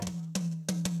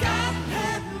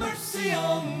mercy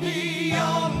on me,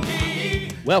 on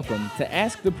me. Welcome to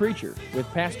Ask the Preacher with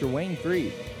Pastor Wayne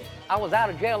Freed. I was out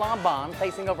of jail on bond,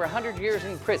 facing over 100 years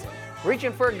in prison,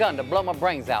 reaching for a gun to blow my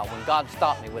brains out when God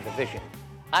stopped me with a vision.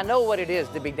 I know what it is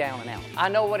to be down and out. I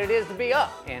know what it is to be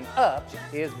up, and up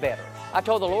is better. I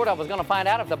told the Lord I was going to find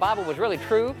out if the Bible was really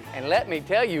true, and let me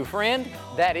tell you, friend,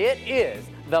 that it is.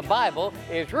 The Bible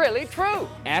is really true.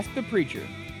 Ask the Preacher,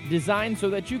 designed so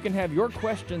that you can have your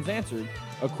questions answered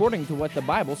according to what the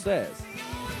Bible says.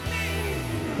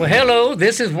 Well, hello,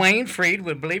 this is Wayne Freed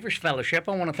with Believers Fellowship.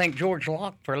 I want to thank George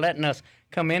Locke for letting us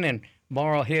come in and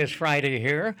borrow his Friday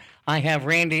here. I have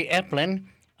Randy Eplin,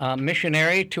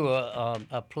 missionary to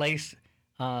a place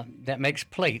that makes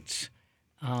plates.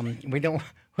 We don't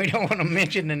want to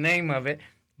mention the name of it,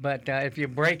 but if you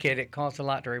break it, it costs a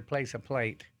lot to replace a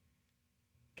plate.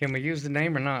 Can we use the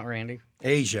name or not, Randy?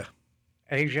 Asia.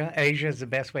 Asia is the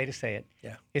best way to say it.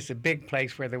 Yeah. It's a big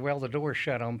place where they weld the doors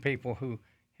shut on people who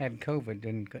had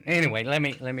COVID. Anyway, let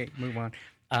me move on.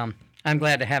 I'm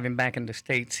glad to have him back in the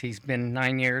States. He's been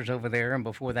 9 years over there, and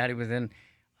before that he was in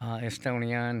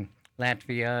Estonia and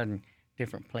Latvia and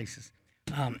different places.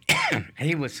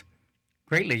 He was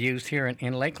greatly used here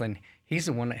in Lakeland. He's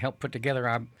the one that helped put together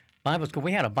our Bible school.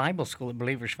 We had a Bible school at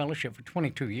Believers Fellowship for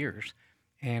 22 years,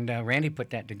 and Randy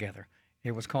put that together.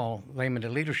 It was called Layman to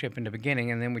Leadership in the beginning,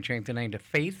 and then we changed the name to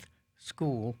Faith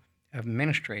School of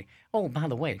Ministry. Oh, by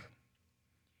the way,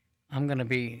 I'm going to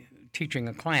be teaching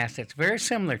a class that's very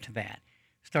similar to that,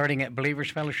 starting at Believers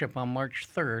Fellowship on March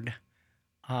 3rd,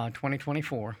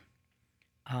 2024,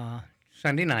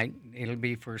 Sunday night. It'll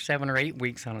be for 7 or 8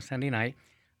 weeks on a Sunday night.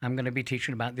 I'm going to be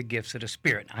teaching about the gifts of the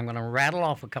Spirit. I'm going to rattle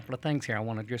off a couple of things here I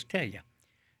want to just tell you.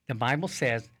 The Bible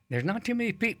says, there's not too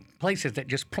many places that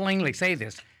just plainly say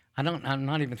this. I'm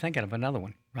not even thinking of another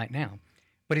one right now.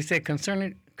 But he said,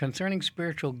 concerning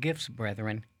spiritual gifts,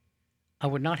 brethren, I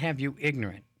would not have you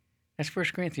ignorant. That's 1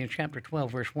 Corinthians chapter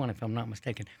 12, verse 1, if I'm not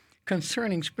mistaken.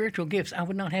 Concerning spiritual gifts, I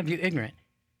would not have you ignorant.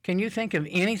 Can you think of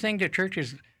anything the church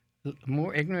is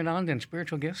more ignorant on than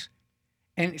spiritual gifts?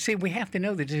 And see, we have to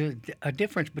know that there's a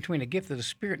difference between a gift of the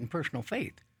Spirit and personal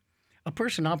faith. A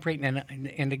person operating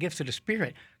in the gifts of the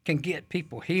Spirit can get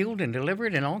people healed and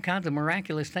delivered, and all kinds of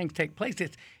miraculous things take place.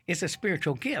 It's a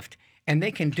spiritual gift, and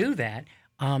they can do that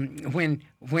when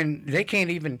they can't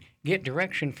even get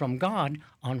direction from God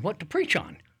on what to preach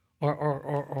on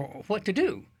or what to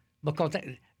do, because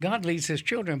God leads His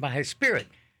children by His Spirit.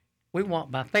 We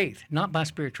walk by faith, not by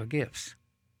spiritual gifts.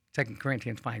 2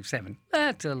 Corinthians 5:7.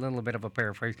 That's a little bit of a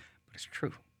paraphrase, but it's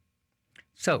true.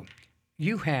 So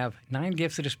you have 9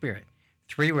 gifts of the Spirit,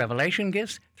 3 revelation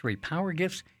gifts, 3 power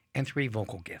gifts, and 3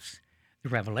 vocal gifts. The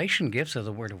revelation gifts are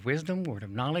the word of wisdom, word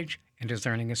of knowledge, and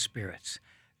discerning of spirits.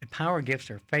 The power gifts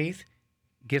are faith,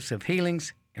 gifts of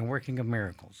healings, and working of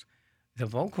miracles. The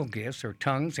vocal gifts are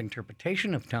tongues,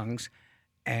 interpretation of tongues,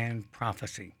 and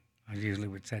prophecy. I usually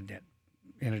would say that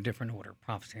in a different order,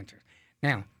 prophecy.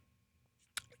 Now,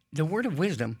 the word of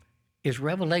wisdom is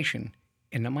revelation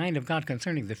in the mind of God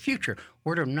concerning the future.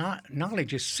 Word of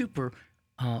knowledge is super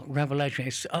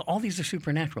revelation. All these are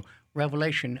supernatural.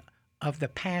 Revelation of the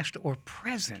past or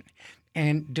present.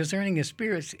 And discerning of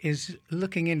spirits is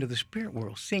looking into the spirit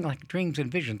world, seeing like dreams and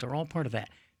visions are all part of that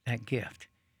gift.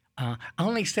 I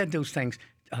only said those things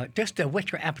just to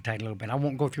whet your appetite a little bit. I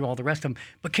won't go through all the rest of them,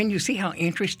 but can you see how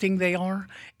interesting they are?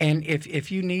 And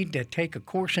if you need to take a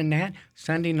course in that,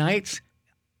 Sunday nights,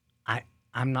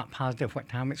 I'm not positive what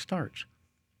time it starts.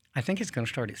 I think it's going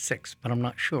to start at 6, but I'm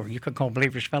not sure. You could call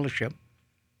Believers Fellowship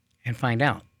and find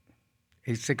out.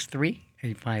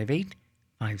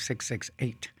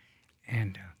 863-858-5668.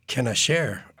 And Can I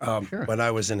share? Sure. When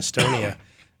I was in Estonia,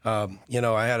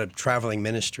 I had a traveling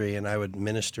ministry, and I would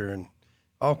minister in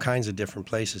all kinds of different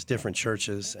places, different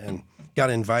churches, and got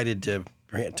invited to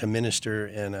minister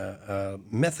in a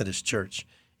Methodist church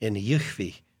in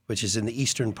Jõhvi, which is in the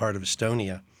eastern part of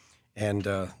Estonia. And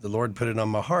the Lord put it on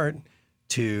my heart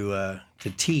to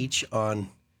teach on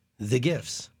the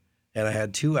gifts. And I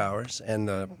had 2 hours, and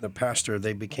the pastor,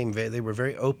 they were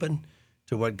very open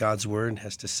to what God's word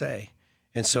has to say.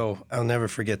 And so I'll never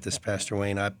forget this, Pastor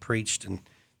Wayne. I preached and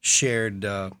shared,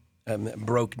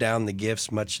 broke down the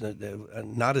gifts much,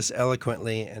 not as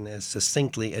eloquently and as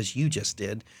succinctly as you just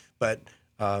did, but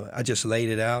I just laid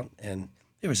it out. And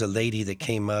there was a lady that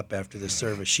came up after the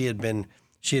service. She had been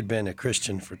a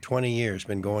Christian for 20 years,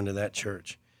 been going to that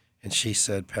church. And she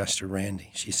said, Pastor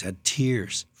Randy, she said,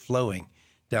 tears flowing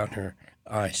down her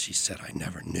eyes. She said, I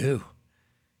never knew.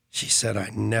 She said,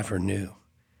 I never knew.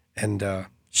 And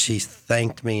she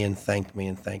thanked me and thanked me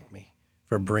and thanked me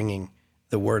for bringing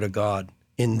the Word of God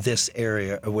in this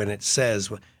area when it says,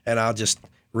 and I'll just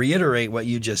reiterate what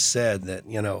you just said, that,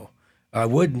 I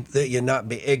would that you not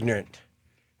be ignorant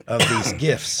of these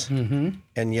gifts.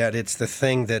 And yet it's the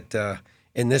thing that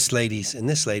in this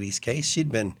lady's case,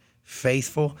 she'd been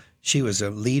faithful. She was a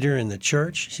leader in the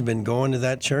church. She'd been going to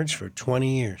that church for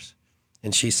 20 years.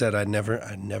 And she said, I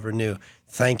never knew.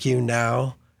 Thank you.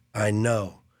 Now I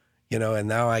know, and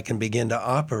now I can begin to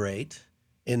operate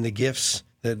in the gifts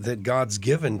that God's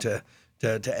given to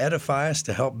edify us,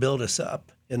 to help build us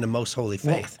up in the most holy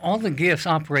faith. Well, all the gifts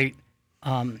operate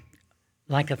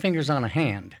like a fingers on a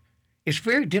hand. It's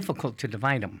very difficult to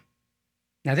divide them.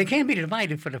 Now, they can be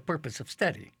divided for the purpose of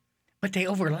study, but they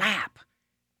overlap.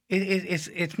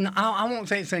 It's not, I won't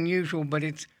say it's unusual, but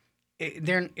it's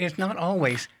not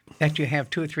always that you have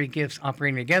two or three gifts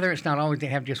operating together. It's not always to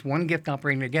have just one gift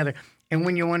operating together. And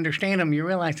when you understand them, you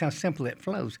realize how simple it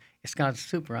flows. It's God's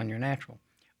super on your natural.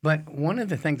 But one of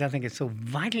the things I think is so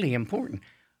vitally important,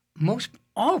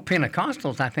 all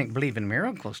Pentecostals, I think, believe in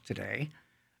miracles today,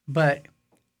 but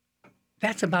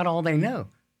that's about all they know.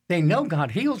 They know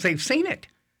God heals. They've seen it.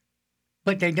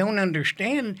 But they don't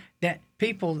understand that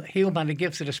people healed by the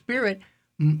gifts of the Spirit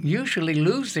usually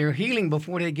lose their healing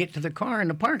before they get to the car in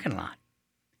the parking lot.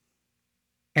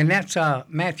 And that's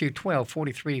Matthew 12,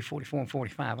 43, 44, and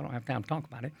 45. I don't have time to talk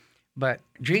about it. But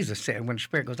Jesus said when the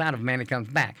Spirit goes out of a man, he comes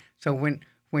back. So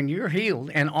when you're healed,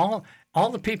 and all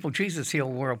the people Jesus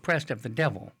healed were oppressed of the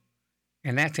devil.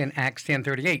 And that's in Acts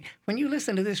 10:38. When you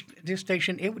listen to this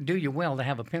station, it would do you well to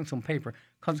have a pencil and paper,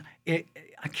 because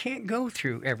I can't go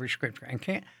through every scripture.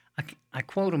 I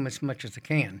quote them as much as I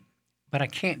can, but I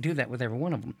can't do that with every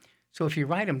one of them. So if you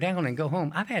write them down and go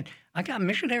home, I got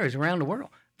missionaries around the world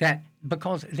that,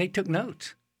 because they took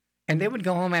notes, and they would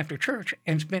go home after church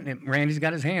and spend. Randy's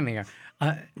got his hand there.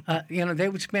 They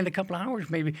would spend a couple of hours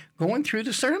maybe going through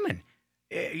the sermon.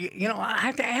 I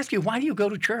have to ask you, why do you go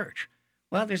to church?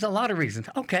 Well, there's a lot of reasons.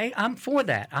 Okay, I'm for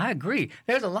that. I agree.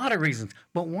 There's a lot of reasons,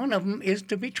 but one of them is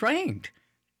to be trained.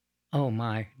 Oh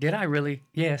my, did I really?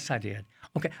 Yes, I did.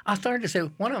 Okay, I started to say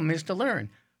one of them is to learn,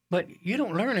 but you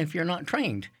don't learn if you're not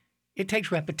trained. It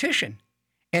takes repetition.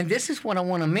 And this is what I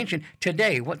want to mention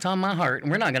today, what's on my heart,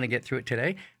 and we're not going to get through it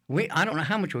today. I don't know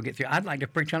how much we'll get through. I'd like to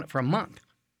preach on it for a month.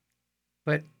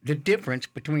 But the difference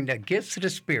between the gifts of the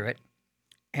Spirit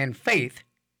and faith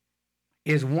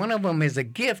is one of them is a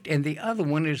gift and the other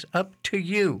one is up to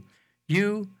you.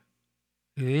 You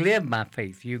live by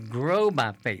faith. You grow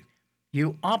by faith.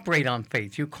 You operate on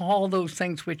faith. You call those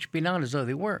things which be not as though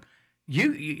they were.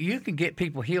 You can get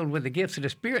people healed with the gifts of the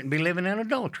Spirit and be living in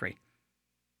adultery.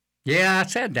 Yeah, I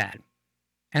said that.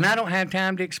 And I don't have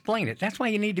time to explain it. That's why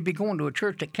you need to be going to a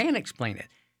church that can explain it.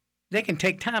 They can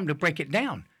take time to break it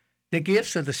down. The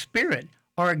gifts of the Spirit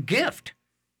are a gift.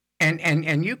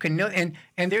 And you can know, and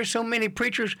there's so many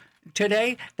preachers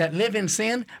today that live in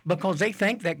sin because they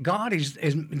think that God is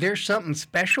there's something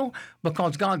special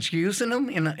because God's using them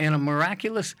in a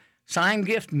miraculous sign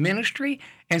gift ministry,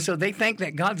 and so they think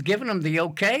that God's given them the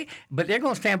okay, but they're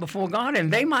going to stand before God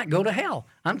and they might go to hell.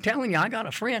 I'm telling you, I got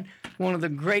a friend, one of the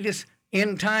greatest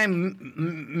end time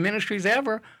ministries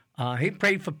ever. He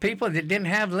prayed for people that didn't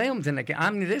have limbs, and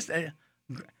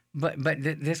But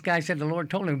this guy said the Lord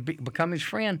told him to become his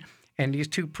friend, and these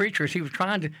two preachers, he was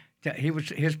trying to.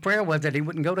 His prayer was that he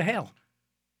wouldn't go to hell.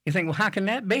 You think, well, how can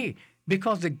that be?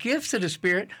 Because the gifts of the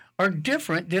Spirit are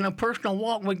different than a personal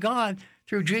walk with God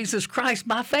through Jesus Christ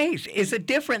by faith. It's a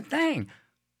different thing,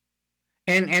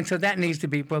 and so that needs to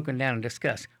be broken down and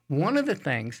discussed. One of the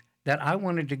things that I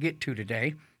wanted to get to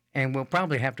today, and we'll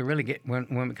probably have to really get when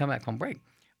we come back on break,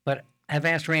 but I've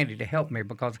asked Randy to help me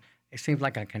because it seems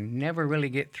like I can never really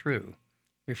get through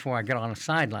before I get on a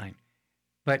sideline.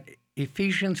 But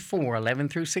Ephesians 4, 11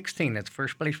 through 16, that's the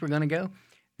first place we're going to go.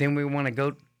 Then we want to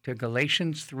go to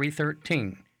Galatians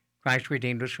 3:13. Christ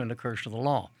redeemed us from the curse of the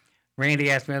law.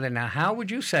 Randy asked me the other day, now how would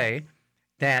you say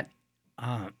that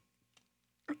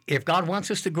if God wants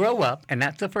us to grow up, and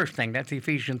that's the first thing, that's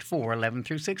Ephesians 4, 11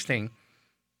 through 16,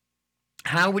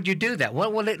 how would you do that?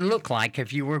 What would it look like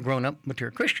if you were a grown-up,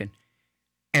 mature Christian?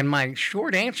 And my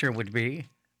short answer would be,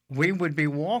 we would be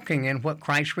walking in what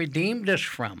Christ redeemed us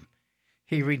from.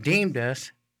 He redeemed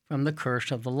us from the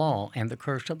curse of the law, and the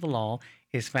curse of the law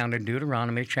is found in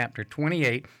Deuteronomy chapter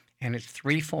 28, and it's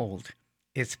threefold.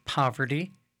 It's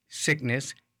poverty,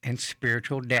 sickness, and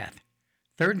spiritual death.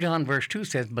 3 John verse 2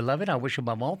 says, Beloved, I wish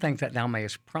above all things that thou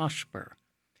mayest prosper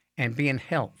and be in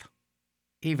health,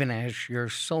 even as your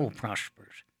soul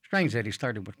prospers. Strange that he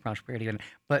started with prosperity,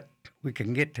 but we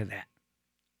can get to that.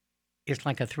 It's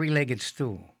like a three-legged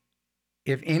stool.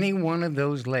 If any one of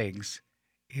those legs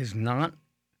is not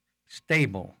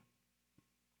stable,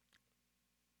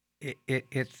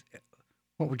 it's,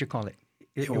 what would you call it?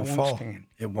 it will won't fall. stand.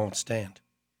 It won't stand.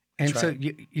 And That's so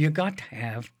right. you got to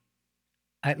have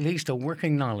at least a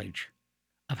working knowledge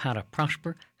of how to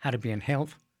prosper, how to be in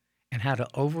health, and how to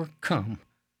overcome,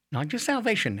 not just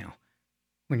salvation now.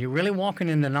 When you're really walking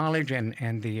in the knowledge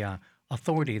and the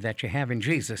authority that you have in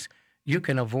Jesus, you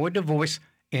can avoid divorce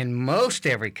in most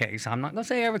every case. I'm not going to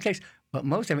say every case, but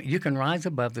most of it, you can rise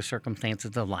above the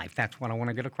circumstances of life. That's what I want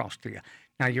to get across to you.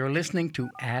 Now, you're listening to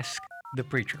Ask the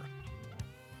Preacher.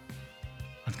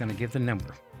 I was going to give the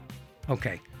number.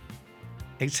 Okay,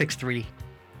 863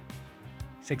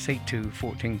 682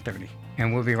 1430.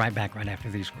 And we'll be right back right after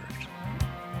these words.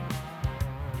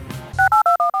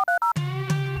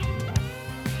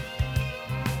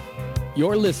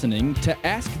 You're listening to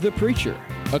Ask the Preacher,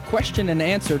 a question and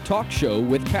answer talk show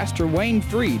with Pastor Wayne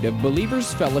Freed of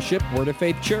Believers Fellowship Word of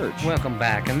Faith Church. Welcome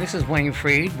back. And this is Wayne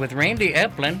Freed with Randy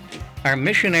Eplin, our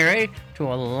missionary to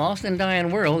a lost and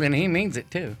dying world, and he means it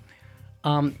too.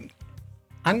 I'm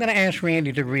going to ask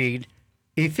Randy to read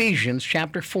Ephesians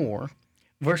chapter 4,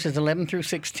 verses 11 through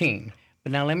 16.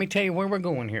 But now let me tell you where we're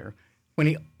going here.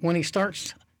 When he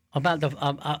starts about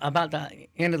the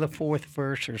end of the fourth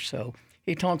verse or so,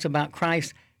 he talks about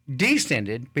Christ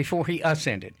descended before he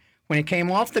ascended. When he came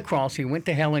off the cross, he went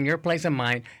to hell in your place and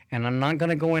mine, and I'm not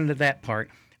going to go into that part.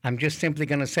 I'm just simply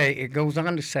going to say, it goes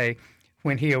on to say,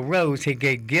 when he arose, he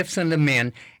gave gifts unto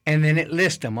men, and then it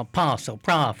lists them: apostle,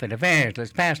 prophet,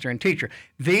 evangelist, pastor, and teacher.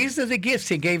 These are the gifts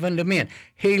he gave unto men.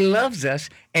 He loves us,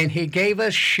 and he gave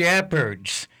us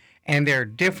shepherds, and they're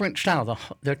different styles.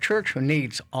 The church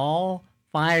needs all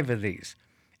 5 of these.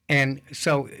 And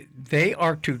so they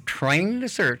are to train the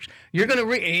church. He's going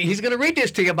to read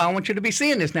this to you, but I want you to be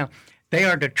seeing this now. They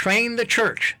are to train the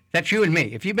church. That's you and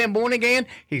me. If you've been born again,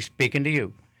 he's speaking to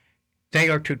you. They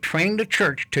are to train the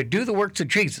church to do the works of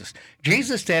Jesus.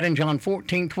 Jesus said in John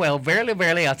 14:12, verily,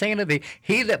 verily, I say unto thee,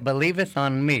 he that believeth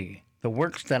on me, the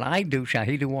works that I do shall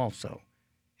he do also.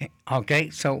 Okay,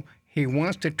 so he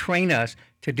wants to train us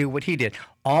to do what he did.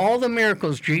 All the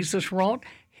miracles Jesus wrought,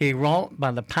 he wrought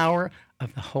by the power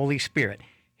of the Holy Spirit.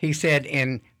 He said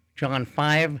in John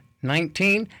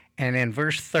 5:19 and in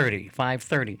verse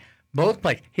 5:30, both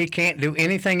places, he can't do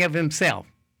anything of himself.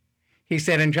 He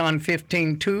said in John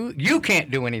 15:2, you can't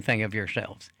do anything of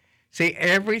yourselves. See,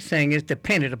 everything is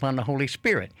dependent upon the Holy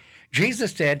Spirit.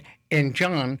 Jesus said in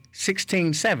John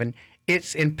 16:7,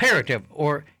 it's imperative,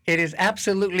 or it is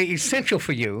absolutely essential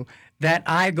for you that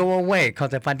I go away,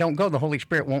 because if I don't go, the Holy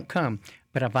Spirit won't come.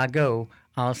 But if I go,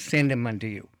 I'll send him unto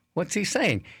you. What's he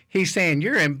saying? He's saying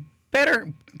you're in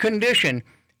better condition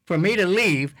for me to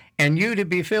leave and you to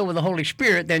be filled with the Holy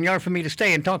Spirit than you are for me to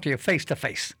stay and talk to you face to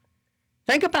face.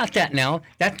 Think about that now.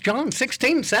 That's John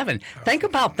 16:7. Think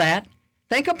about that.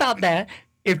 Think about that.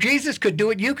 If Jesus could do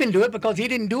it, you can do it, because he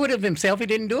didn't do it of himself. He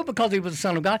didn't do it because he was the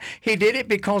Son of God. He did it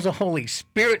because the Holy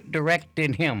Spirit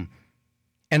directed him.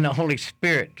 And the Holy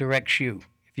Spirit directs you.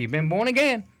 If you've been born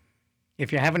again,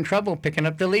 if you're having trouble picking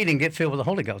up the lead and get filled with the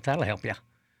Holy Ghost, that'll help you.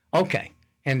 Okay.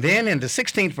 And then in the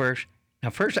 16th verse,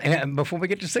 now first, before we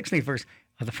get to the 16th verse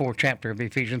of the 4th chapter of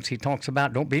Ephesians, he talks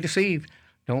about don't be deceived,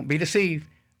 don't be deceived,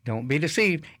 don't be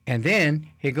deceived. And then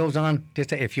he goes on to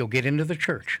say, if you'll get into the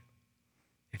church,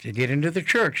 if you get into the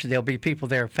church, there'll be people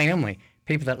there, family,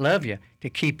 people that love you, to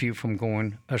keep you from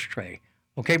going astray.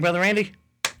 Okay, Brother Andy?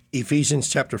 Ephesians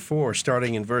chapter 4,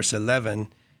 starting in verse 11,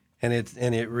 and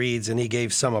it reads, and he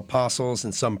gave some apostles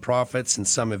and some prophets and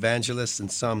some evangelists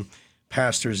and some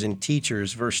pastors and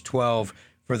teachers. Verse 12,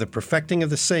 for the perfecting of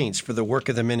the saints, for the work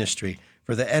of the ministry,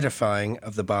 for the edifying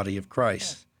of the body of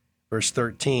Christ. Verse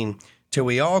 13, till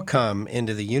we all come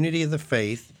into the unity of the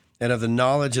faith and of the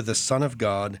knowledge of the Son of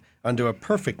God, unto a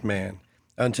perfect man,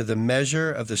 unto the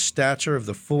measure of the stature of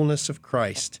the fullness of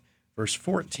Christ. Verse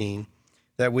 14,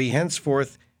 that we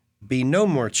henceforth be no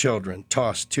more children,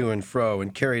 tossed to and fro,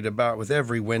 and carried about with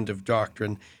every wind of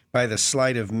doctrine, by the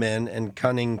sleight of men and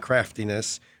cunning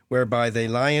craftiness, whereby they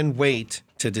lie in wait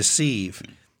to deceive.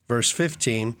 Verse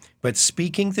 15, but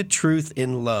speaking the truth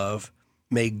in love,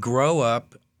 may grow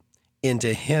up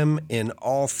into him in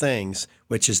all things,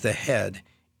 which is the head,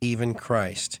 even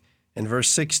Christ. And verse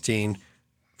 16,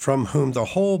 from whom the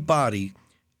whole body,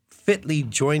 fitly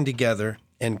joined together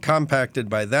and compacted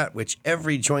by that which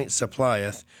every joint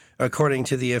supplieth, according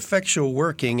to the effectual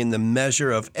working in the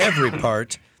measure of every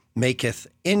part, maketh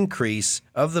increase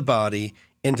of the body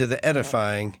into the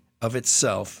edifying of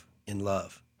itself in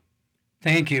love.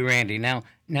 Thank you, Randy. Now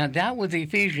that was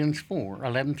Ephesians 4,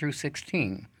 11 through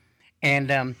 16.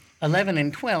 And 11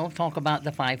 and 12 talk about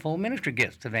the fivefold ministry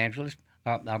gifts: evangelist,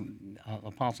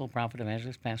 apostle, prophet,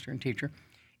 evangelist, pastor, and teacher.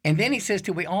 And then he says,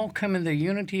 till we all come in the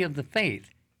unity of the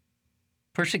faith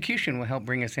Persecution will help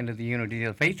bring us into the unity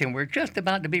of faith, and we're just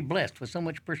about to be blessed with so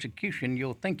much persecution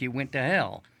you'll think you went to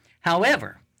hell.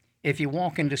 However, if you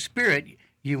walk in the Spirit,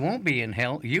 you won't be in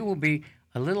hell. You will be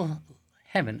a little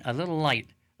heaven, a little light,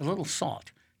 a little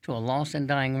salt to a lost and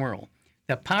dying world.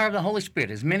 The power of the Holy Spirit,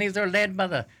 as many as are led by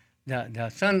the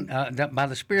by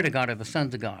the Spirit of God, are the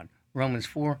sons of God. Romans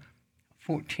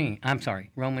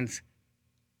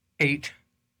 8.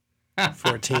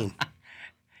 14.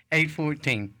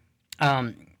 8:14.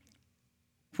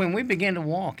 When we begin to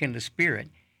walk in the Spirit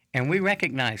and we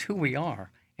recognize who we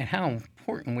are and how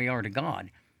important we are to God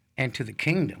and to the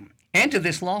kingdom and to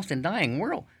this lost and dying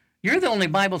world, you're the only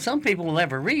Bible some people will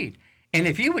ever read. And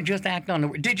if you would just act on the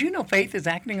Word, did you know faith is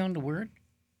acting on the Word?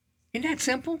 Isn't that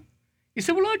simple? You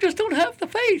say, well, I just don't have the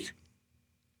faith.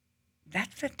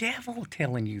 That's the devil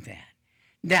telling you that.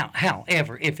 Now,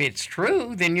 however, if it's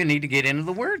true, then you need to get into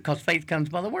the Word because faith comes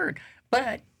by the Word.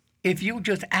 But if you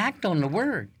just act on the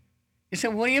Word, you say,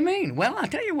 what do you mean? Well, I'll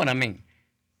tell you what I mean.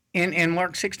 In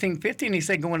Mark 16:15, he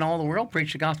said, go into all the world,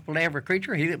 preach the gospel to every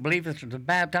creature. He that believeth is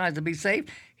baptized to be saved.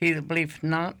 He that believeth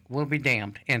not will be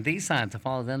damned. And these signs will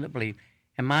follow them that believe.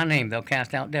 In my name they'll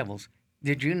cast out devils.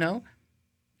 Did you know?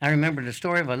 I remember the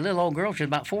story of a little old girl. She was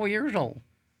about 4 years old.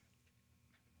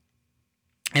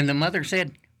 And the mother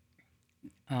said,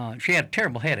 she had a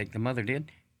terrible headache, the mother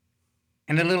did.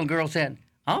 And the little girl said,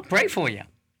 I'll pray for you.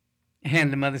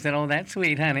 And the mother said, oh, that's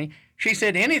sweet, honey. She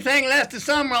said, anything Lester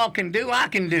Sumrall can do, I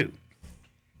can do.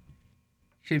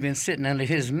 She'd been sitting under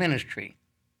his ministry.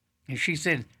 And she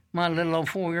said, my little old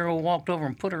 4-year-old walked over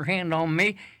and put her hand on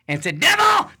me and said,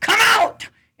 devil, come out!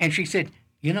 And she said,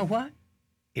 you know what?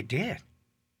 It did.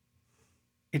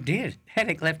 It did.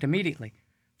 Headache left immediately.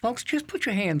 Folks, just put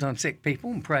your hands on sick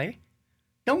people and pray.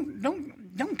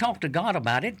 Don't talk to God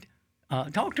about it.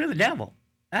 Talk to the devil.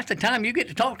 That's the time you get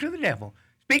to talk to the devil.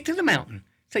 Speak to the mountain.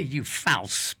 Say, you foul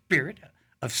spirit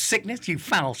of sickness, you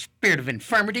foul spirit of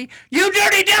infirmity, you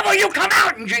dirty devil, you come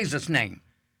out in Jesus' name.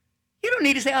 You don't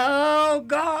need to say, oh,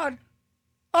 God.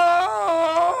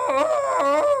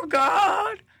 Oh,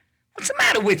 God. What's the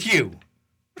matter with you?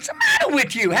 What's the matter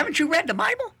with you? Haven't you read the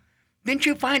Bible? Didn't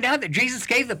you find out that Jesus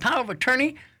gave the power of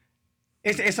attorney?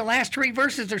 It's the last 3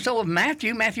 verses or so of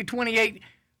Matthew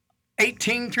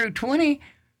 28:18 through 20.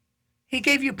 He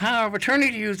gave you power of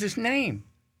attorney to use his name.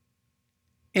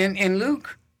 In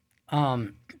Luke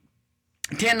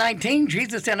 10:19,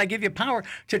 Jesus said, I give you power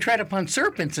to tread upon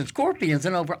serpents and scorpions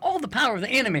and over all the power of the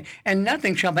enemy, and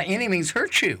nothing shall by any means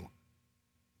hurt you.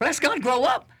 Bless God, grow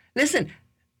up. Listen,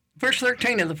 verse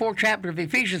 13 of the 4th chapter of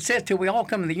Ephesians says, till we all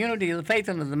come in the unity of the faith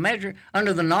under the measure,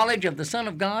 under the knowledge of the Son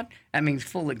of God. That means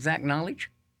full exact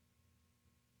knowledge.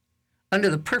 Under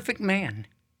the perfect man.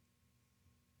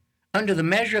 Under the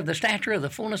measure of the stature of the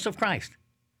fullness of Christ.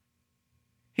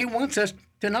 He wants us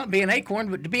to not be an acorn,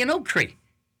 but to be an oak tree.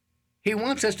 He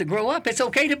wants us to grow up. It's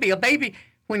okay to be a baby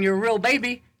when you're a real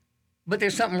baby, but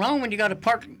there's something wrong when you got to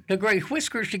part the gray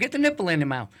whiskers to get the nipple in the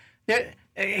mouth.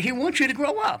 He wants you to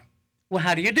grow up. Well,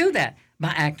 how do you do that? By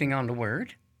acting on the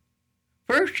Word.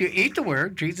 First, you eat the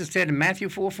Word. Jesus said in Matthew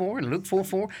 4:4 and Luke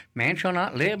 4:4, man shall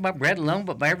not live by bread alone,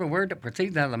 but by every word that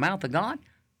proceeds out of the mouth of God.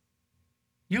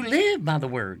 You live by the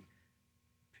Word.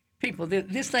 People,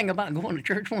 this thing about going to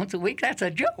church once a week, that's a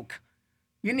joke.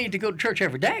 You need to go to church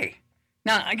every day.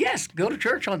 Now, yes, go to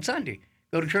church on Sunday.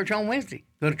 Go to church on Wednesday.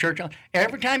 Go to church on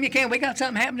every time you can. We got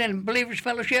something happening in Believers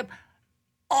Fellowship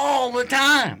all the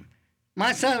time.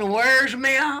 My son wears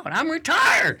me out. I'm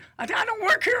retired. I don't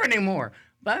work here anymore.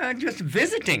 But just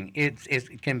visiting, it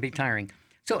can be tiring.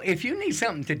 So if you need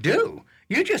something to do,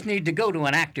 you just need to go to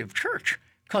an active church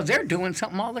because they're doing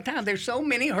something all the time. There's so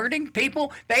many hurting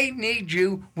people. They need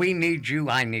you. We need you.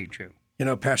 I need you. You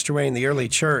know, Pastor Wayne, the early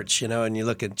church, and you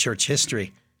look at church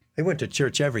history, they went to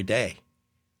church every day.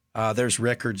 There's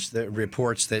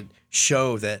reports that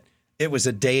show that it was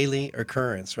a daily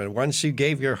occurrence. When once you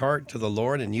gave your heart to the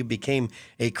Lord and you became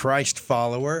a Christ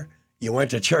follower, you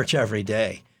went to church every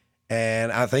day.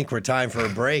 And I think we're time for a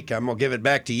break. I'm going to give it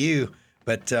back to you.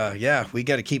 But, we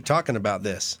got to keep talking about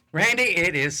this. Randy,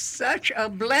 it is such a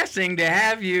blessing to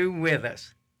have you with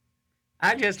us.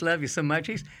 I just love you so much.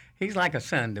 He's like a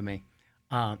son to me.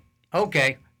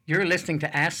 Okay, you're listening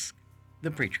to Ask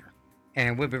the Preacher.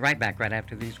 And we'll be right back right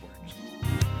after these words.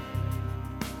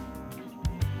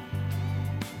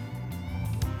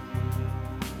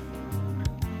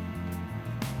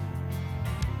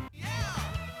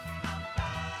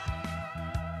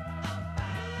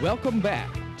 Welcome back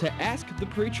to Ask the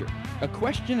Preacher, a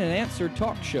question and answer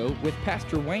talk show with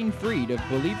Pastor Wayne Freed of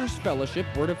Believers Fellowship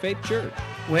Word of Faith Church.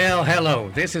 Well,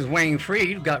 hello. This is Wayne Freed.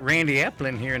 We've got Randy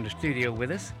Eplin here in the studio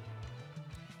with us.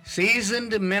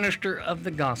 seasoned minister of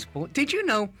the gospel. Did you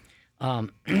know,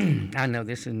 I know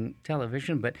this in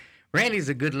television, but Randy's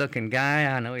a good-looking guy.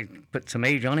 I know he put some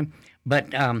age on him,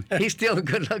 but he's still a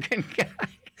good-looking guy.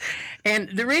 And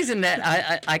the reason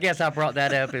that I guess I brought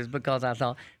that up is because I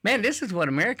thought, man, this is what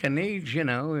America needs. You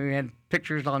know, we had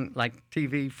pictures on like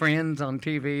TV, Friends on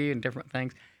TV, and different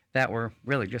things that were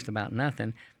really just about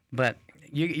nothing. But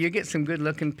you get some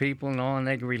good-looking people and all, and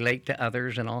they can relate to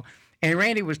others and all. And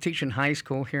Randy was teaching high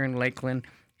school here in Lakeland,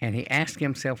 and he asked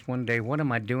himself one day, "What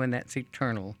am I doing that's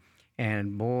eternal?"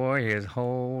 And boy, his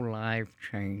whole life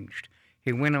changed.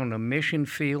 He went on a mission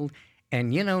field,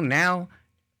 and you know now.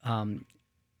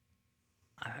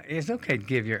 It's okay to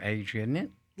give your age, isn't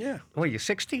it? Yeah. Well, you're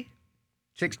 60?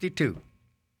 62.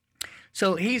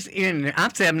 So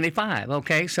I'm 75,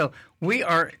 okay? So we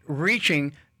are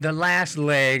reaching the last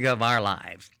leg of our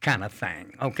lives kind of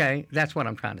thing, okay? That's what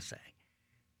I'm trying to say.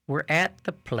 We're at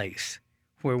the place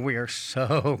where we are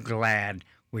so glad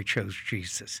we chose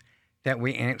Jesus, that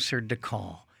we answered the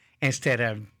call instead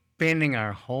of spending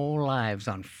our whole lives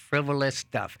on frivolous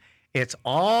stuff. It's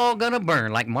all going to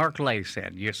burn, like Mark Lay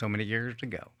said so many years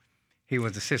ago. He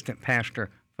was assistant pastor,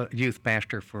 youth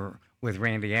pastor with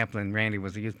Randy Applin. Randy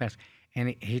was the youth pastor.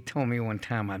 And he told me one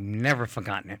time, I've never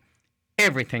forgotten it,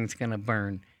 everything's going to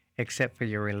burn except for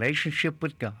your relationship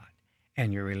with God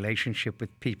and your relationship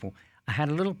with people. I had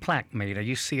a little plaque made. I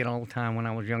used to see it all the time when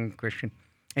I was a young Christian,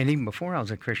 and even before I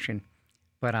was a Christian.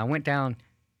 But I went down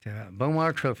to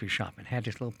Beaumar Trophy Shop and had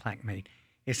this little plaque made.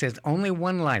 It says, "Only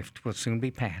one life will soon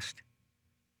be passed.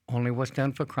 Only what's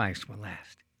done for Christ will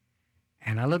last."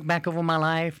 And I look back over my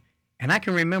life, and I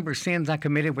can remember sins I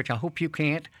committed, which I hope you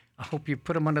can't. I hope you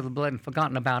put them under the blood and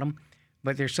forgotten about them.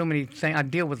 But there's so many things. I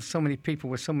deal with so many people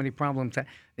with so many problems that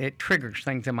it triggers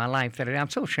things in my life that I'm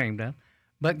so ashamed of.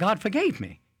 But God forgave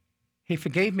me. He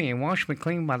forgave me and washed me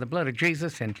clean by the blood of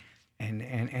Jesus, and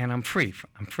I'm free.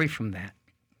 I'm free from that.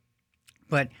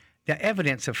 But the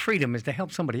evidence of freedom is to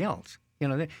help somebody else. You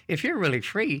know, if you're really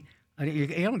free, you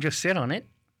don't just sit on it.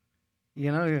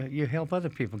 You know, you help other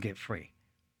people get free.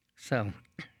 So,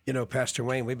 You know, Pastor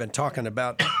Wayne, we've been talking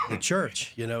about the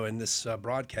church, you know, in this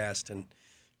broadcast, and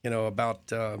you know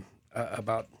about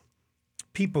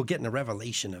people getting a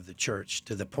revelation of the church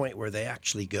to the point where they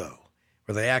actually go,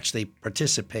 where they actually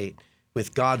participate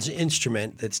with God's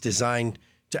instrument that's designed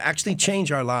to actually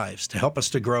change our lives, to help us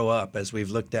to grow up, as we've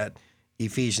looked at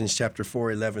Ephesians chapter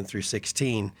 4, 11 through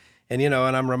 16. And, you know,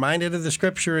 and I'm reminded of the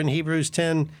scripture in Hebrews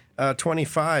 10,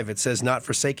 25. It says, "Not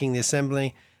forsaking the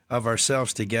assembly of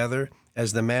ourselves together,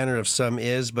 as the manner of some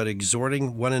is, but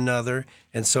exhorting one another,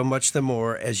 and so much the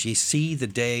more as ye see the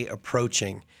day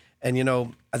approaching." And, you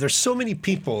know, there's so many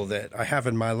people that I have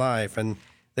in my life, and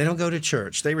they don't go to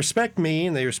church. They respect me,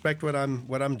 and they respect what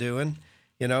I'm doing,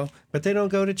 you know, but they don't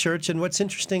go to church. And what's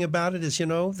interesting about it is, you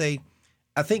know,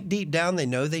 I think deep down they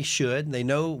know they should. They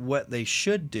know what they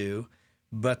should do,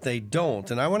 but they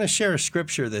don't. And I want to share a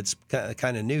scripture that's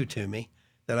kind of new to me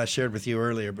that I shared with you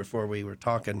earlier before we were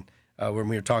talking, when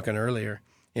we were talking earlier,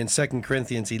 in 2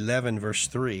 Corinthians 11, verse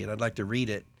 3. And I'd like to read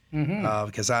it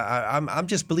because I'm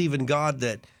just believing God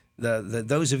that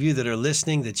those of you that are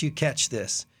listening, that you catch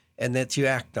this and that you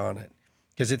act on it.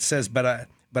 Because it says, But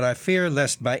I fear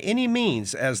lest by any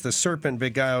means, as the serpent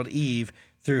beguiled Eve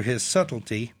through his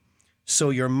subtlety, so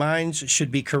your minds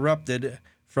should be corrupted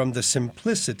from the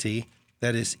simplicity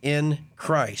that is in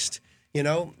Christ. You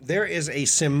know, there is a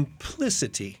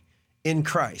simplicity in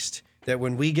Christ that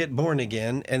when we get born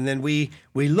again, and then we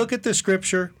look at the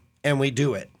scripture and we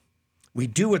do it. We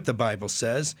do what the Bible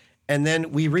says, and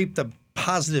then we reap the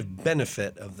positive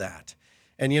benefit of that.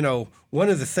 And, you know, one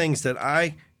of the things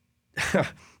that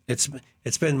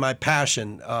it's been my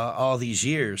passion all these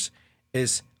years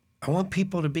is I want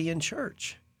people to be in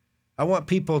church. I want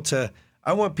people to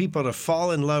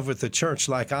fall in love with the church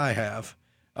like I have.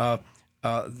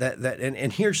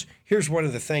 And here's one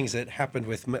of the things that happened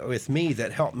with me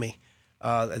that helped me,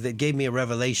 that gave me a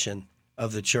revelation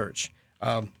of the church.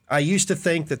 I used to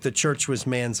think that the church was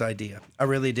man's idea. I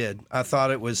really did. I thought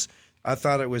it was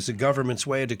the government's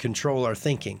way to control our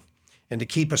thinking and to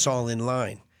keep us all in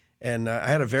line. And I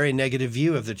had a very negative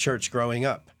view of the church growing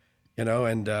up, you know.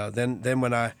 And then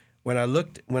when I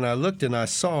looked and I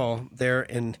saw there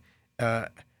in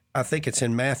I think it's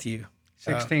in Matthew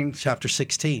 16, chapter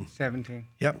 16. 17.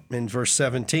 Yep, in verse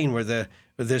 17, where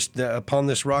upon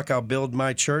this rock I'll build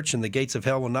my church, and the gates of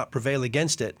hell will not prevail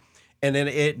against it. And then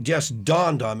it just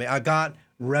dawned on me. I got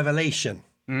revelation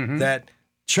that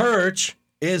church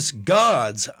is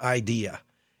God's idea.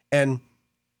 And,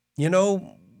 you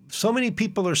know, so many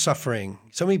people are suffering.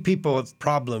 So many people have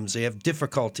problems. They have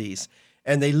difficulties.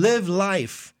 And they live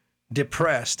life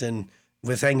depressed and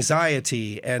with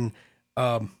anxiety. And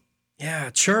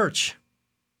church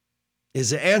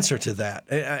is the answer to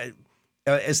that.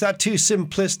 Is that too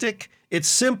simplistic? It's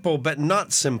simple, but not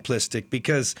simplistic,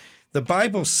 because the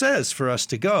Bible says for us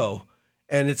to go,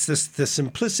 and it's the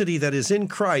simplicity that is in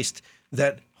Christ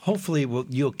that hopefully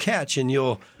you'll catch, and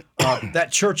you'll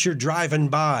that church you're driving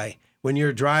by when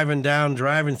you're driving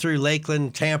through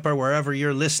Lakeland, Tampa, wherever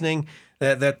you're listening,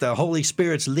 that the Holy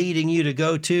Spirit's leading you to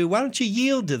go to. Why don't you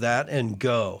yield to that and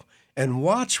go and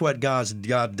watch what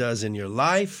God does in your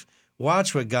life?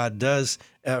 Watch what God does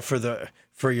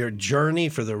for your journey,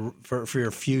 for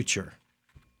your future.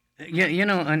 Yeah,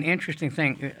 an interesting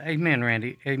thing. Amen,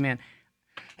 Randy. Amen.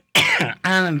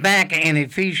 I'm back in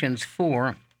Ephesians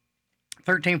 4,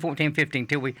 13, 14, 15,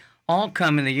 till we all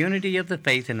come in the unity of the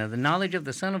faith and of the knowledge of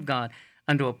the Son of God,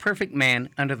 unto a perfect man,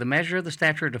 under the measure of the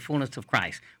stature of the fullness of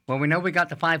Christ. Well, we know we got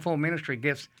the fivefold ministry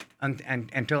gifts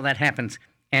until that happens.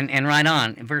 And right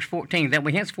on, in verse 14, that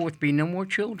we henceforth be no more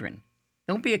children.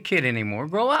 Don't be a kid anymore.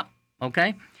 Grow up,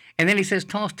 okay? And then he says,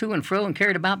 tossed to and fro and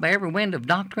carried about by every wind of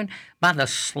doctrine, by the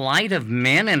sleight of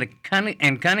men and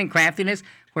cunning craftiness,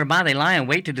 whereby they lie in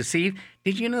wait to deceive.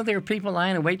 Did you know there are people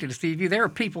lying in wait to deceive you? There are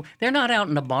people, they're not out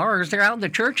in the bars, they're out in the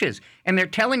churches, and they're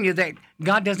telling you that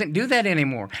God doesn't do that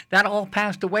anymore. That all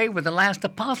passed away with the last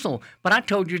apostle. But I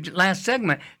told you last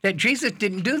segment that Jesus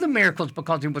didn't do the miracles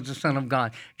because he was the Son of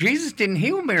God. Jesus didn't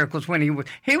heal miracles when he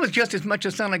was just as much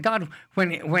a Son of God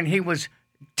when he was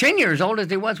 10 years old as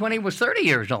he was when he was 30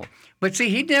 years old. But see,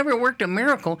 he never worked a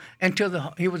miracle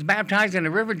until he was baptized in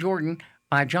the River Jordan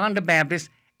by John the Baptist,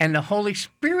 and the Holy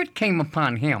Spirit came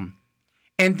upon him.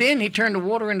 And then he turned the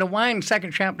water into wine in the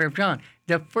second chapter of John.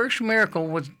 The first miracle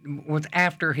was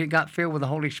after he got filled with the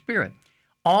Holy Spirit.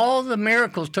 All the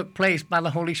miracles took place by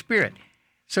the Holy Spirit.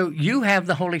 So you have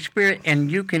the Holy Spirit,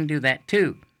 and you can do that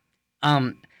too.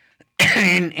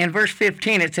 In verse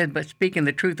 15, it said, but speaking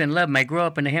the truth in love may grow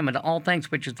up into him into all things,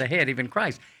 which is the head, even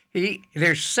Christ.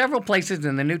 There's several places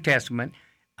in the New Testament.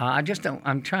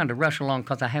 I'm trying to rush along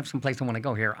because I have some place I want to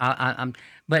go here.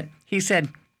 But he said,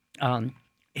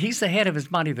 he's the head of his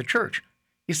body, the church.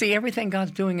 You see, everything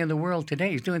God's doing in the world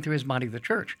today, he's doing through his body, the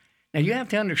church. Now, you have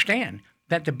to understand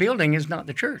that the building is not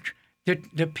the church.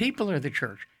 The people are the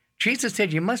church. Jesus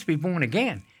said you must be born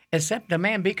again. Except a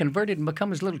man be converted and become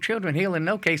his little children, he'll in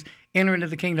no case enter into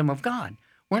the kingdom of God.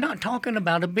 We're not talking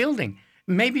about a building.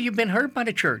 Maybe you've been hurt by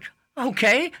the church.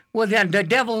 Okay, well then the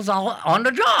devil's all on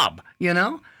the job,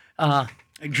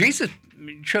 Jesus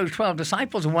chose 12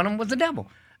 disciples, and one of them was the devil.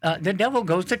 The devil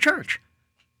goes to church.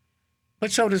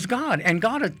 But so does God, and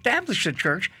God established the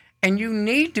church, and you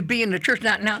need to be in the church.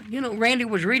 Now Randy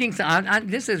was reading,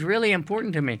 this is really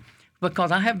important to me, because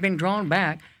I have been drawn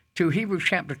back to Hebrews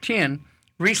chapter 10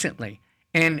 recently.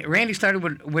 And Randy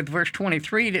started with verse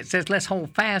 23 that says, let's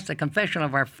hold fast the confession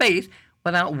of our faith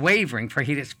without wavering, for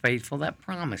he is faithful that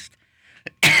promised.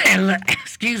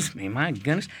 Excuse me, my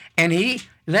goodness. And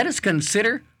let us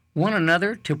consider one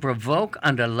another to provoke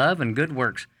unto love and good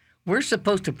works. We're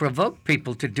supposed to provoke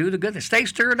people to do the good, stay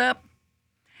stirred up.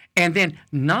 And then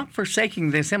not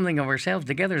forsaking the assembling of ourselves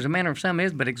together as a manner of some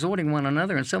is, but exhorting one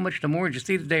another, and so much the more as you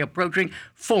see the day approaching.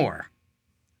 4.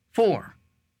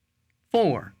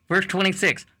 Verse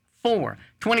 26. 4.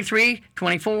 23,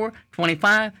 24,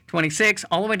 25, 26,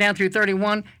 all the way down through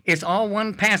 31. It's all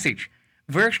one passage.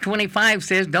 Verse 25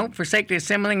 says, don't forsake the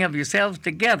assembling of yourselves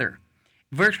together.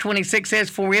 Verse 26 says,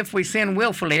 for if we sin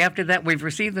willfully, after that we've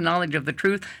received the knowledge of the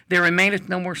truth, there remaineth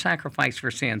no more sacrifice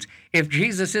for sins. If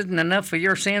Jesus isn't enough for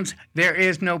your sins, there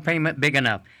is no payment big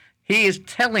enough. He is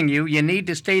telling you need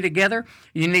to stay together.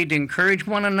 You need to encourage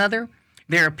one another.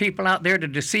 There are people out there to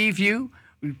deceive you.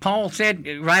 Paul said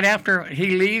right after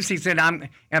he leaves, he said, I'm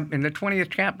in the 20th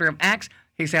chapter of Acts,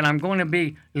 he said, I'm going to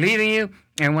be leaving you,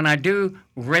 and when I do,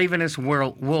 ravenous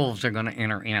wolves are going to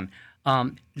enter in.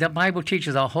 The Bible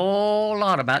teaches a whole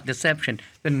lot about deception.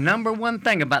 The number one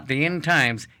thing about the end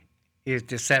times is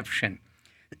deception.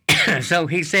 So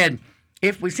he said,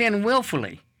 if we sin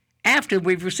willfully, after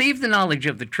we've received the knowledge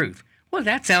of the truth. Well,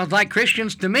 that sounds like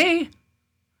Christians to me.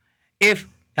 If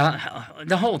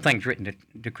the whole thing's written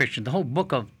to Christians. The whole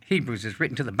book of Hebrews is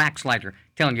written to the backslider,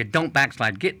 telling you don't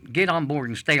backslide. Get on board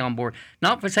and stay on board.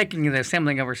 Not forsaking the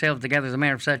assembling of ourselves together as a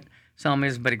manner of such some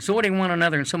is, but exhorting one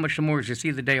another, and so much the more as you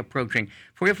see the day approaching.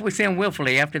 For if we sin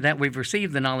willfully, after that we've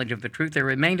received the knowledge of the truth, there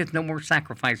remaineth no more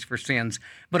sacrifice for sins,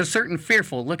 but a certain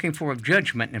fearful looking for of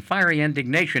judgment and fiery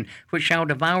indignation, which shall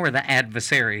devour the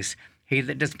adversaries. He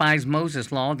that despised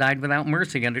Moses' law died without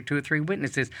mercy under 2 or 3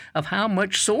 witnesses. Of how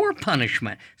much sore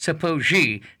punishment, suppose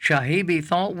ye, shall he be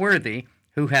thought worthy,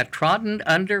 who hath trodden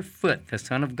under foot the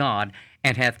Son of God,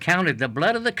 and hath counted the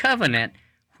blood of the covenant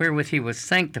wherewith he was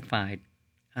sanctified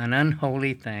an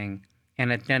unholy thing, and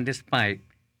hath done despite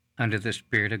unto the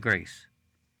Spirit of grace.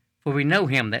 For we know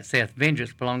him that saith,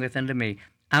 Vengeance belongeth unto me,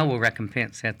 I will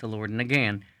recompense, saith the Lord. And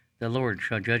again, the Lord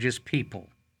shall judge his people.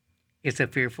 It's a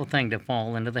fearful thing to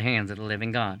fall into the hands of the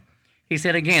living God. He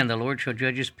said again, the Lord shall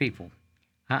judge his people.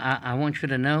 I want you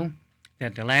to know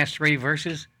that the last 3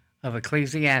 verses of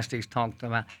Ecclesiastes talked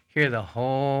about, here the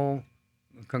whole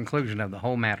conclusion of the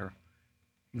whole matter.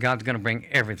 God's going to bring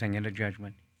everything into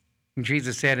judgment. And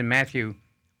Jesus said in Matthew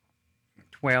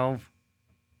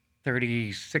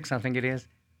 12:36, I think it is,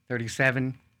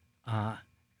 37,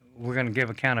 we're going to give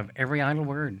account of every idle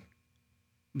word.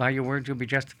 By your words you'll be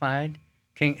justified.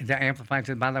 The Amplified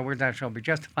says, by thy words thou shalt be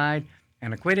justified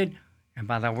and acquitted, and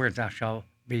by thy words thou shalt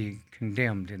be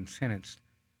condemned and sentenced.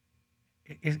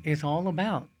 It's all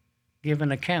about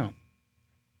giving account.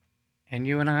 And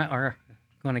you and I are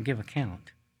going to give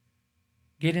account.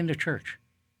 Get into church.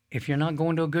 If you're not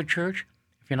going to a good church,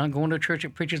 if you're not going to a church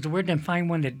that preaches the word, then find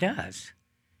one that does.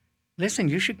 Listen,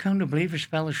 you should come to Believers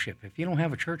Fellowship if you don't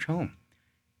have a church home.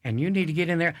 And you need to get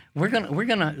in there. We're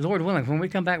gonna, Lord willing, when we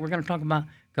come back, we're gonna talk about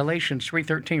Galatians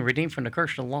 3:13, redeemed from the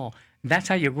curse of the law. That's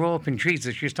how you grow up in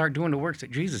Jesus. You start doing the works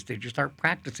that Jesus did. You start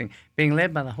practicing, being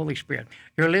led by the Holy Spirit.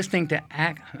 You're listening to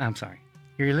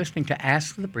You're listening to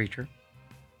Ask the Preacher,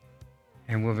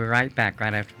 and we'll be right back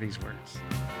right after these words.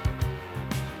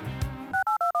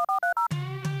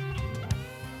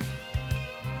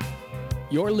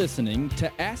 You're listening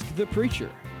to Ask the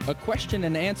Preacher, a question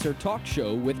and answer talk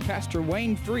show with Pastor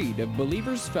Wayne Freed of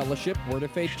Believers Fellowship Word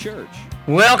of Faith Church.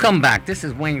 Welcome back. This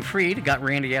is Wayne Freed. I got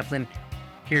Randy Eflin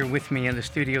here with me in the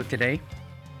studio today.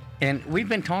 And we've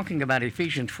been talking about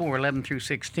Ephesians 4:11 through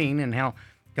 16 and how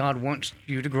God wants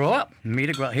you to grow up, me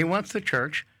to grow up. He wants the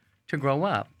church to grow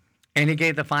up. And he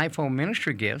gave the fivefold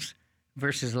ministry gifts,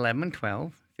 verses 11 and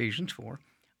 12, Ephesians 4,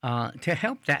 to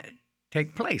help that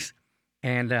take place.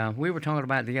 And we were talking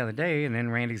about it the other day, and then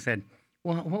Randy said,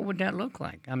 well, what would that look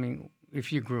like? I mean,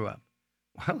 if you grew up,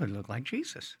 well, it would look like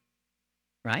Jesus,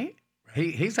 right?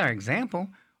 He's our example.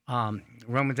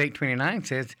 Romans 8:29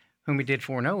 says, whom he did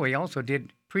foreknow, he also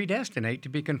did predestinate to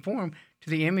be conformed to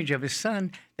the image of his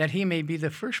Son, that he may be the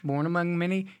firstborn among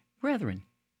many brethren.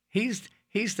 He's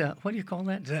the, what do you call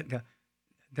that?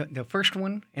 The first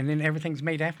one, and then everything's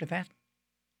made after that?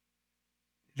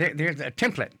 There's a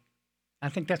template. I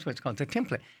think that's what it's called, the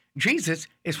template. Jesus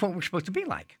is what we're supposed to be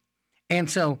like. And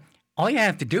so all you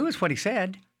have to do is what he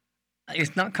said.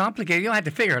 It's not complicated. You don't have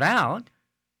to figure it out.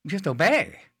 Just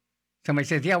obey. Somebody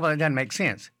says, yeah, well, it doesn't make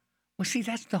sense. Well, see,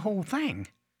 that's the whole thing.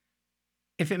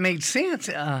 If it made sense,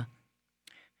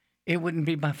 it wouldn't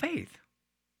be by faith.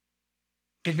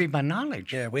 It'd be by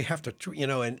knowledge. Yeah, we have to,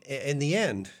 in the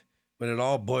end, when it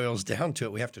all boils down to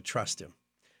it, we have to trust him.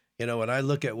 When I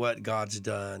look at what God's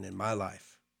done in my life,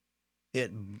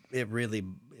 it really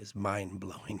is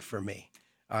mind-blowing for me.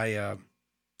 I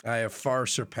have far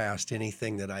surpassed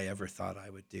anything that I ever thought I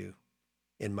would do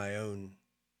in my own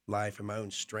life, in my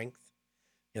own strength,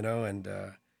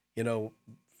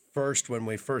 first, when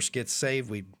we first get saved,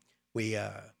 we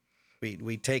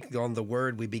take on the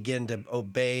word, we begin to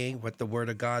obey what the word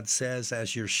of God says,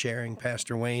 as you're sharing,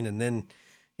 Pastor Wayne, and then,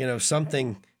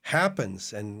 something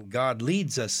happens and God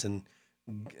leads us and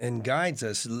guides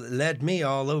us, led me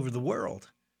all over the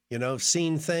world,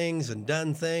 seen things and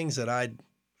done things that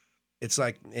it's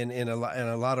like in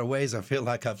a lot of ways, I feel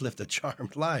like I've lived a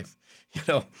charmed life,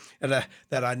 and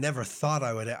that I never thought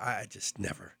I would. I just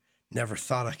never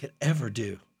thought I could ever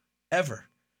do, ever,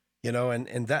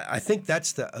 and that, I think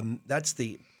that's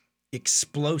the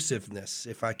explosiveness,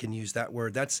 if I can use that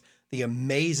word. That's the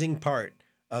amazing part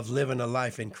of living a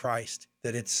life in Christ.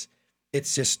 That it's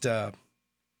just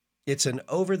it's an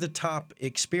over the top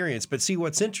experience. But see,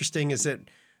 what's interesting is that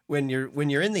when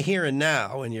you're in the here and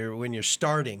now, and when you're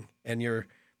starting and you're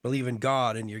believing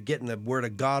God and you're getting the word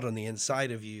of God on the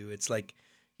inside of you, it's like,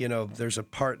 there's a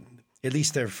part, at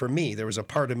least for me, there was a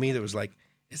part of me that was like,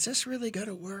 is this really going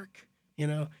to work?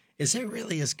 Is it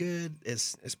really as good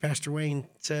as Pastor Wayne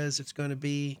says it's going to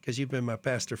be? Because you've been my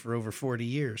pastor for over 40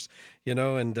 years,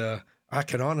 and I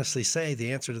can honestly say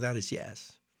the answer to that is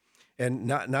yes. And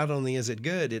not only is it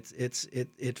good,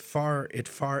 it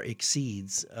far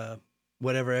exceeds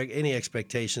whatever any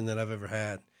expectation that I've ever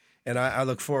had, and I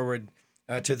look forward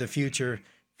to the future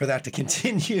for that to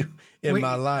continue in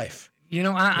my life.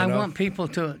 I want people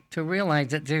to realize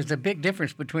that there's a big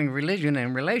difference between religion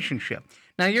and relationship.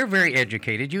 Now, you're very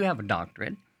educated. You have a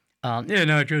doctorate. I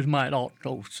just might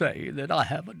also say that I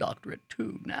have a doctorate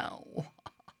too now.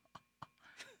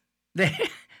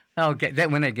 Okay, that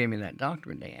when they gave me that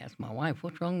doctorate, they asked my wife,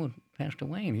 "What's wrong with Pastor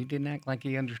Wayne? He didn't act like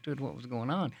he understood what was going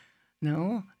on."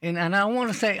 No, and I don't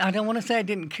want to say I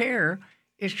didn't care.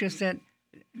 It's just that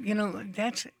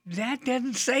that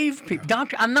doesn't save people.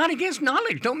 Doctor, I'm not against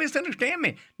knowledge. Don't misunderstand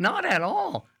me. Not at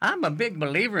all. I'm a big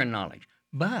believer in knowledge,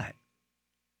 but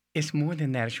it's more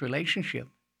than that. It's relationship.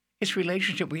 It's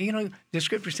relationship. The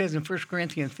scripture says in 1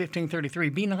 Corinthians 15:33,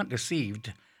 "Be not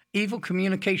deceived. Evil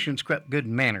communications corrupt good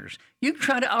manners." You can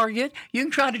try to argue it. You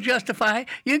can try to justify it.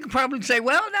 You can probably say,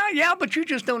 "Well, no, yeah, but you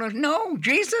just don't know." No,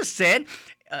 Jesus said,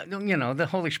 the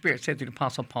Holy Spirit said to the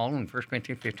Apostle Paul in 1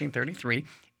 Corinthians 15:33,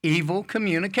 evil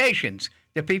communications.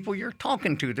 The people you're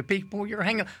talking to, the people you're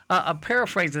hanging. A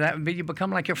paraphrase of that would be, you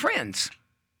become like your friends.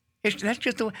 That's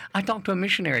just the way. I talked to a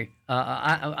missionary.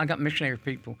 I got missionary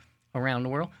people around the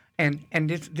world. And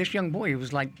this young boy, he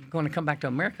was like going to come back to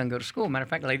America and go to school. Matter of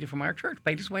fact, a lady from our church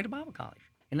paid his way to Bible college.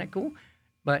 Isn't that cool?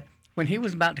 But when he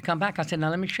was about to come back, I said, "Now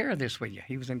let me share this with you."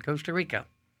 He was in Costa Rica.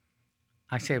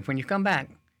 I said, "When you come back,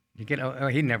 you get."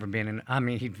 He'd never been in. I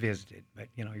mean, he'd visited, but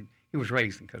he was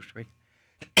raised in Costa Rica.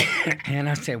 And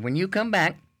I said, "When you come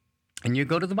back and you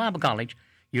go to the Bible college,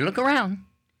 you look around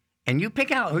and you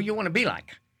pick out who you want to be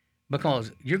like,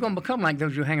 because you're going to become like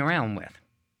those you hang around with."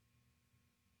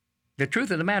 The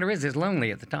truth of the matter is, it's lonely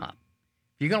at the top.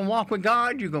 If you're going to walk with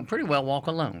God, you're going to pretty well walk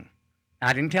alone.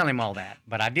 I didn't tell him all that,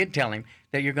 but I did tell him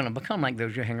that you're going to become like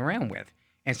those you hang around with.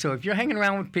 And so if you're hanging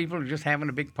around with people who are just having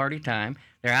a big party time,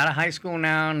 they're out of high school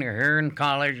now and they're here in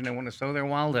college and they want to sow their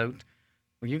wild oats,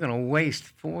 well, you're going to waste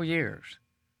 4 years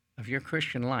of your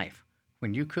Christian life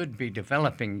when you could be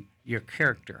developing your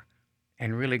character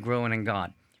and really growing in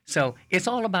God. So it's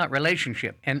all about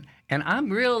relationship. And I'm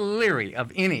real leery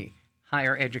of any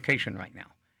higher education right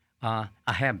now.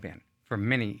 I have been for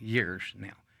many years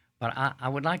now. But I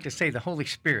would like to say the Holy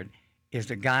Spirit is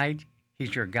the guide.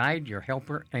 He's your guide, your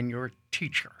helper, and your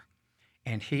teacher.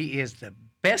 And he is the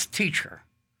best teacher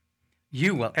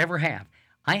you will ever have.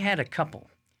 I had a couple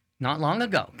not long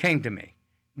ago came to me,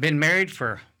 been married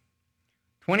for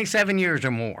 27 years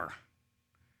or more,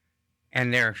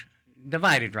 and they're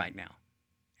divided right now.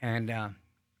 And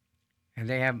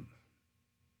they have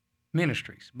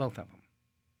ministries, both of them,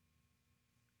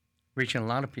 reaching a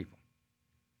lot of people.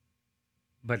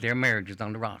 But their marriage is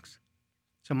on the rocks.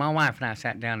 So my wife and I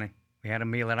sat down and we had a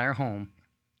meal at our home,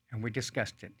 and we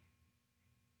discussed it.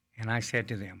 And I said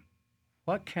to them,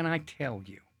 "What can I tell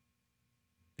you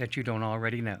that you don't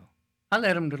already know?" I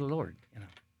led them to the Lord,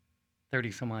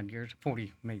 30 some odd years,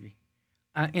 40 maybe.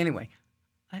 Anyway,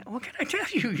 what can I tell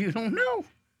you you don't know?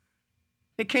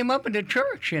 They came up in the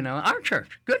church, our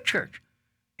church, good church,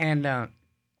 and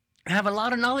have a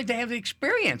lot of knowledge. They have the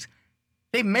experience.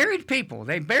 They married people.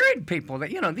 They buried people.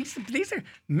 These are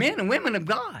men and women of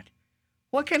God.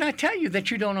 What can I tell you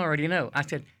that you don't already know? I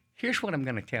said, here's what I'm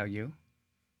going to tell you.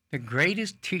 The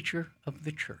greatest teacher of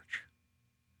the church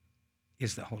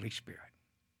is the Holy Spirit.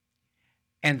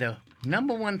 And the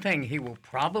number one thing he will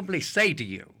probably say to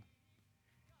you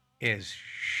is,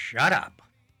 shut up.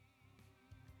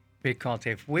 Because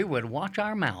if we would watch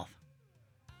our mouth,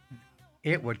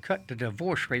 it would cut the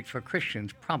divorce rate for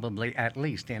Christians probably at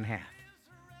least in half.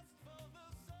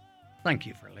 Thank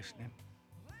you for listening.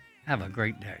 Have a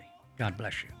great day. God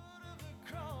bless you.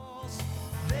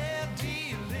 Their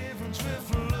deliverance will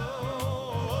flow.